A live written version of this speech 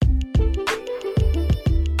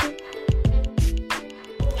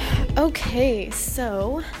Okay,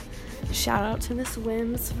 so shout out to Miss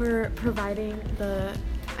Wims for providing the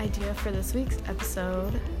idea for this week's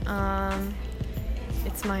episode.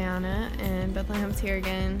 It's Mayana and Bethlehem's here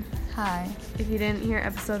again. Hi. If you didn't hear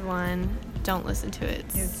episode 1, don't listen to it.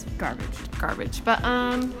 It's garbage. But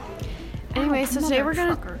anyway, so today we're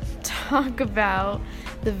gonna talk about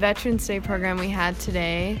the Veterans Day program we had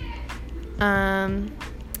today.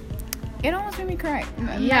 It almost made me cry. I'm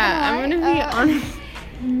gonna be honest.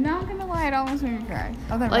 Not gonna lie, it almost made me cry.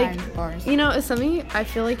 Oh, that Like, rhymes, bars. you know, it's something I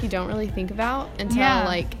feel like you don't really think about until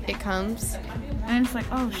like it comes. And it's like,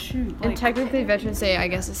 oh shoot. And technically Veterans Day, I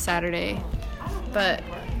guess, is Saturday. But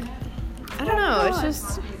I don't know, it's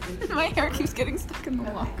just... My hair keeps getting stuck in the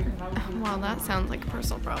locker. Well, that sounds like a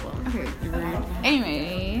personal problem. Okay, you're rude.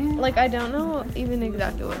 Anyway. Like, I don't know even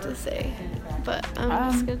exactly what to say. But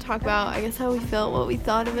I'm just going to talk about, I guess, how we felt, what we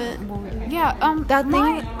thought of it. Yeah, that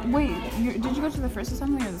thing... Wait, did you go to the first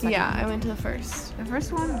assembly or the second? Yeah, I went to the first. The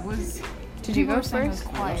first one was... Did you go first? Was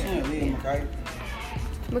quiet.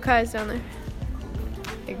 Makai's down there.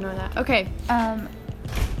 Ignore that. Okay.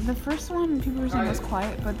 The first one, people were saying was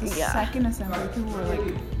quiet, but the second assembly, people were,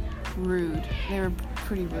 like, rude. They were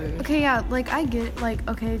pretty rude. Okay, yeah, like, I get it. Like,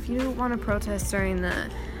 okay, if you want to protest during the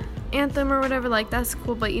anthem or whatever, like, that's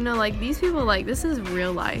cool. But, you know, like, these people, like, this is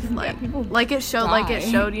real life. Like, people it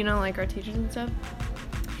showed, you know, like, our teachers and stuff.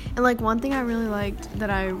 And, like, one thing I really liked that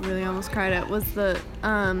I really almost cried at was the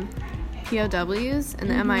POWs and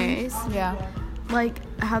the MIAs. Yeah. Like,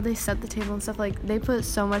 how they set the table and stuff. Like, they put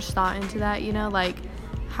so much thought into that, you know, like,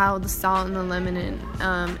 how the salt and the lemon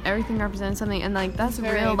and everything represents something, and like that's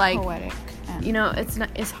very real, like poetic. You know,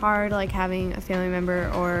 it's hard, like, having a family member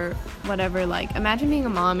or whatever. Like, imagine being a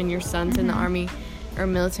mom and your son's in the army or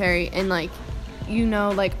military, and like, you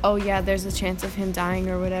know, like, oh yeah, there's a chance of him dying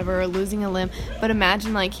or whatever, or losing a limb, but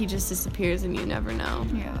imagine like he just disappears and you never know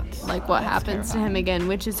like what happens to him again,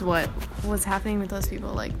 which is what was happening with those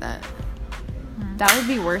people. Like that would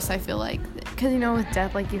be worse, I feel like, because, you know, with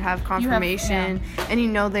death, like, you have confirmation, and you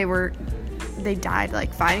know they died,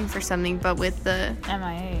 like, fighting for something, but with the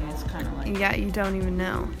MIA, it's kind of like... you don't even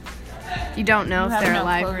know. You don't know if they're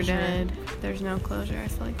alive or dead. There's no closure. I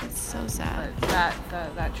feel like that's so sad. But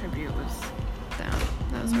that tribute was...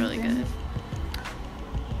 That was really good.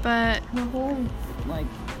 But... the whole, like,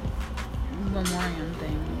 memoriam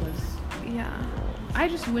thing was... Yeah. I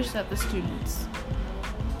just wish that the students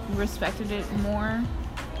respected it more,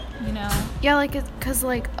 you know? Yeah, like, because,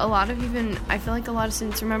 like, I feel like a lot of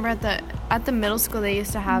students, remember at the middle school, they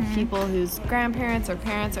used to have people whose grandparents or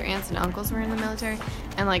parents or aunts and uncles were in the military,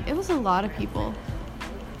 and, like, it was a lot of people.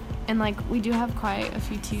 And, like, we do have quite a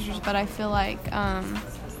few teachers, but I feel like,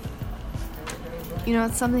 you know,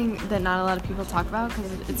 it's something that not a lot of people talk about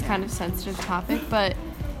because it's kind of a sensitive topic, but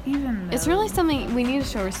it's really something we need to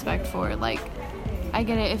show respect for. Like, I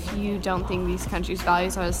get it if you don't think these countries'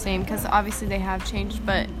 values are the same, because obviously they have changed,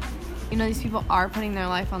 but, you know, these people are putting their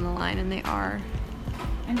life on the line, and they are.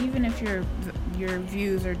 And even if your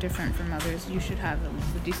views are different from others, you should have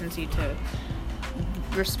the decency to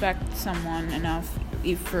respect someone enough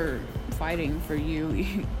for fighting for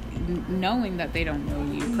you, knowing that they don't know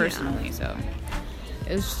you personally. So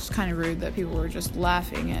it was just kind of rude that people were just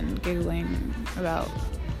laughing and giggling about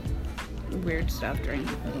weird stuff during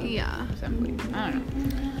the assembly. I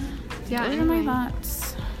don't know. Yeah, those are my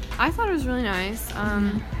thoughts. I thought it was really nice.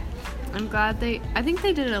 I'm glad I think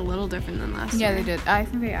they did it a little different than last year. Yeah, they did. I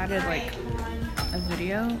think they added, like,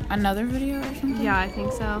 another video or something. Yeah, I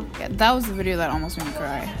think so. Yeah, that was the video that almost made me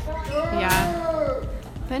cry. Yeah.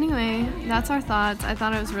 But anyway, that's our thoughts. I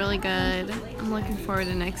thought it was really good. I'm looking forward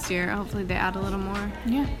to next year. Hopefully they add a little more.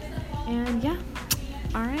 Yeah. And yeah.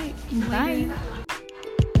 All right. Bye. Later.